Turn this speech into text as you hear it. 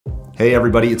Hey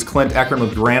everybody, it's Clint Eckern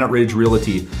with Granite Ridge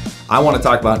Realty. I want to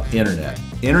talk about internet.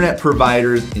 Internet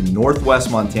providers in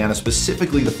Northwest Montana,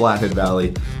 specifically the Flathead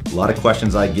Valley. A lot of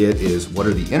questions I get is, what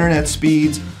are the internet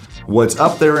speeds? What's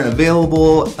up there and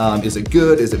available? Is it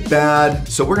good? Is it bad?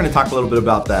 So we're going to talk a little bit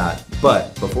about that.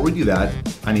 But before we do that,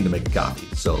 I need to make a coffee.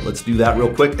 So let's do that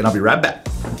real quick and I'll be right back.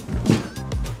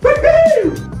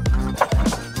 Woo-hoo!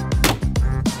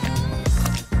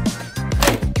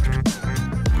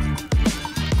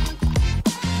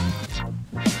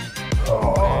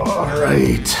 All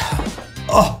right.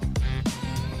 Oh.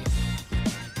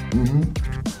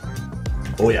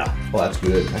 Oh yeah. Oh, that's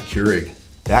good.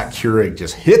 That Keurig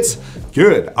just hits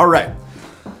good. All right.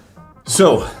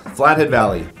 So Flathead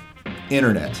Valley,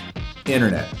 internet,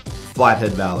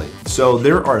 Flathead Valley. So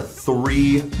there are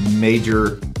three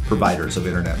major providers of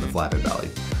internet in the Flathead Valley.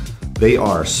 They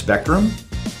are Spectrum,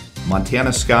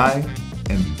 Montana Sky,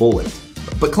 and Bullet.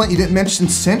 But Clint, you didn't mention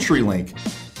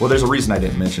CenturyLink. Well, there's a reason I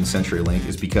didn't mention CenturyLink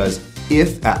is because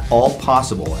if at all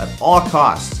possible, at all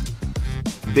costs,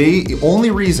 the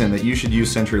only reason that you should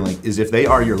use CenturyLink is if they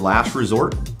are your last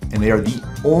resort and they are the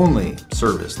only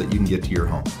service that you can get to your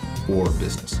home or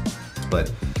business.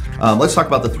 But let's talk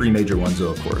about the three major ones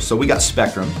though, of course. So we got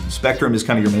Spectrum. Spectrum is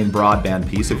kind of your main broadband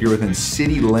piece. If you're within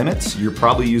city limits, you're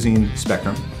probably using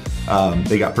Spectrum.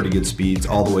 They got pretty good speeds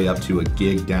all the way up to a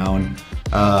gig down.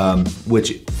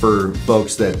 Which for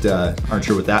folks that aren't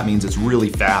sure what that means, it's really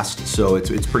fast. So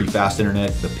it's pretty fast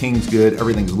internet. The ping's good.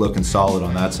 Everything's looking solid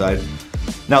on that side.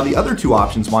 Now the other two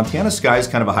options, Montana Sky is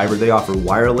kind of a hybrid. They offer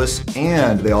wireless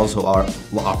and they also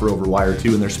offer over wire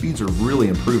too, and their speeds are really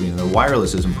improving. And their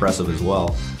wireless is impressive as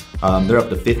well. They're up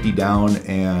to 50 down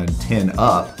and 10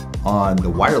 up on the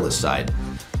wireless side.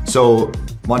 So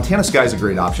Montana Sky is a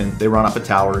great option. They run off of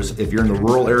towers. If you're in the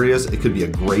rural areas, it could be a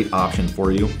great option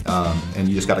for you. And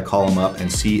you just got to call them up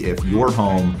and see if your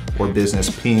home or business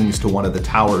pings to one of the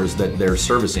towers that they're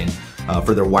servicing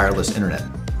for their wireless internet.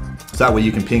 So that way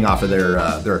you can ping off of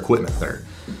their equipment there.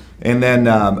 And then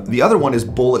the other one is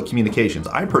Bullet Communications.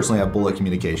 I personally have Bullet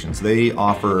Communications. They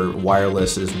offer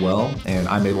wireless as well, and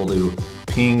I'm able to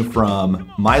ping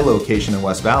from my location in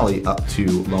West Valley up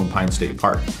to Lone Pine State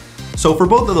Park. So for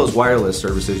both of those wireless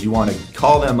services, you want to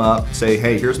call them up, say,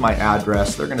 hey, here's my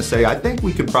address. They're going to say, I think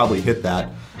we could probably hit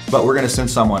that, but we're going to send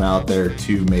someone out there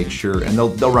to make sure, and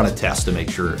they'll run a test to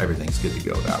make sure everything's good to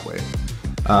go that way.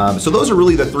 So those are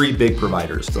really the three big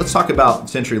providers. Let's talk about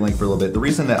CenturyLink for a little bit. The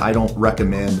reason that I don't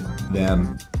recommend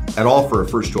them at all for a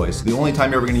first choice, the only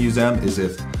time you're ever going to use them is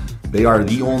if they are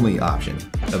the only option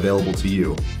available to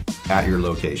you at your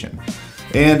location.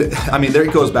 And I mean, there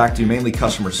it goes back to mainly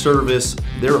customer service.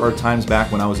 There are times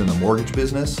back when I was in the mortgage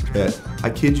business that, I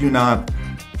kid you not,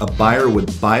 a buyer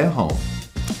would buy a home.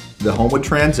 The home would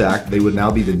transact. They would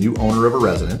now be the new owner of a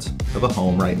residence of a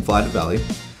home right in Flathead Valley.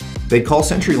 They'd call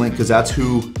CenturyLink because that's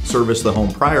who serviced the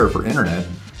home prior for internet.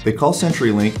 They call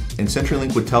CenturyLink and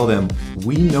CenturyLink would tell them,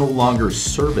 we no longer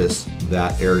service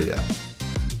that area.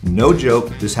 No joke,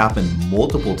 this happened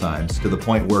multiple times to the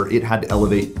point where it had to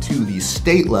elevate to the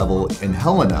state level in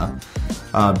Helena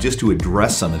just to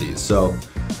address some of these. So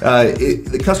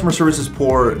the customer service is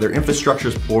poor, their infrastructure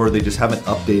is poor, they just haven't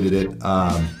updated it.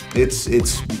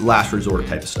 It's last resort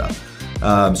type of stuff.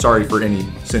 Sorry for any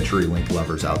CenturyLink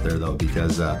lovers out there though,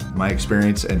 because my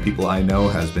experience and people I know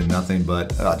has been nothing but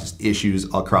just issues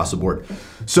across the board.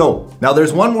 So now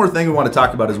there's one more thing we want to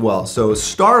talk about as well. So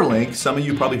Starlink, some of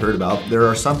you probably heard about. There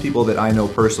are some people that I know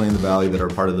personally in the Valley that are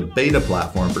part of the beta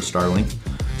platform for Starlink.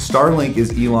 Starlink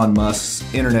is Elon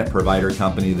Musk's internet provider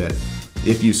company that,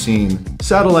 if you've seen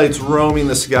satellites roaming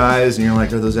the skies and you're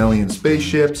like, are those alien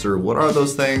spaceships or what are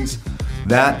those things?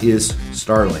 That is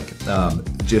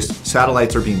Starlink. Just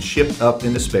satellites are being shipped up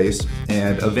into space,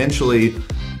 and eventually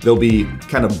they'll be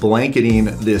kind of blanketing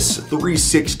this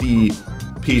 360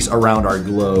 piece around our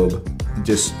globe,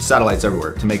 just satellites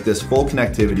everywhere to make this full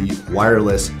connectivity,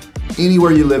 wireless,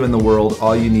 anywhere you live in the world.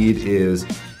 All you need is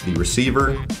the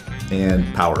receiver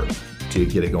and power to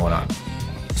get it going on.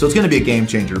 So it's going to be a game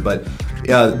changer, but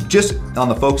just on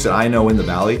the folks that I know in the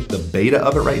Valley, the beta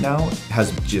of it right now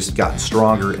has just gotten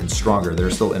stronger and stronger.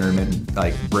 There's still intermittent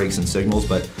like breaks and signals,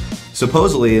 but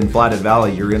supposedly in Flathead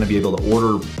Valley, you're going to be able to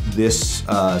order this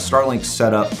Starlink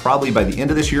setup probably by the end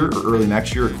of this year or early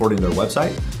next year, according to their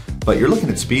website. But you're looking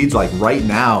at speeds like right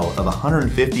now of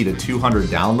 150 to 200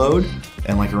 download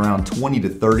and like around 20 to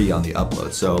 30 on the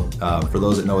upload. So for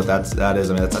those that know what that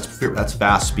is, I mean, that's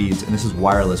fast speeds, and this is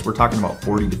wireless. We're talking about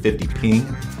 40 to 50 ping,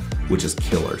 which is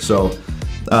killer. So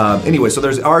anyway, so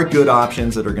there are good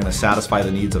options that are gonna satisfy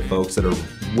the needs of folks that are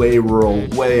way rural,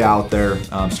 way out there.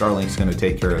 Starlink's gonna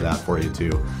take care of that for you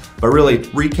too. But really,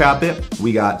 recap it,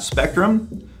 we got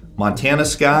Spectrum, Montana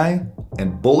Sky,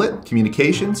 and Bullet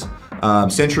Communications.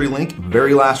 CenturyLink,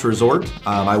 very last resort.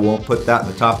 I won't put that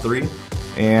in the top 3.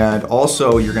 And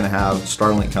also you're gonna have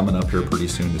Starlink coming up here pretty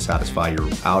soon to satisfy your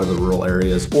out of the rural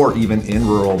areas or even in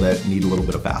rural that need a little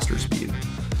bit of faster speed.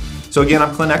 So again,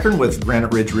 I'm Clint Eckern with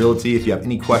Granite Ridge Realty. If you have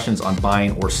any questions on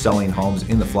buying or selling homes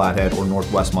in the Flathead or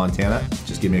Northwest Montana,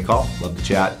 just give me a call. Love to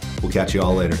chat. We'll catch you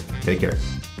all later. Take care.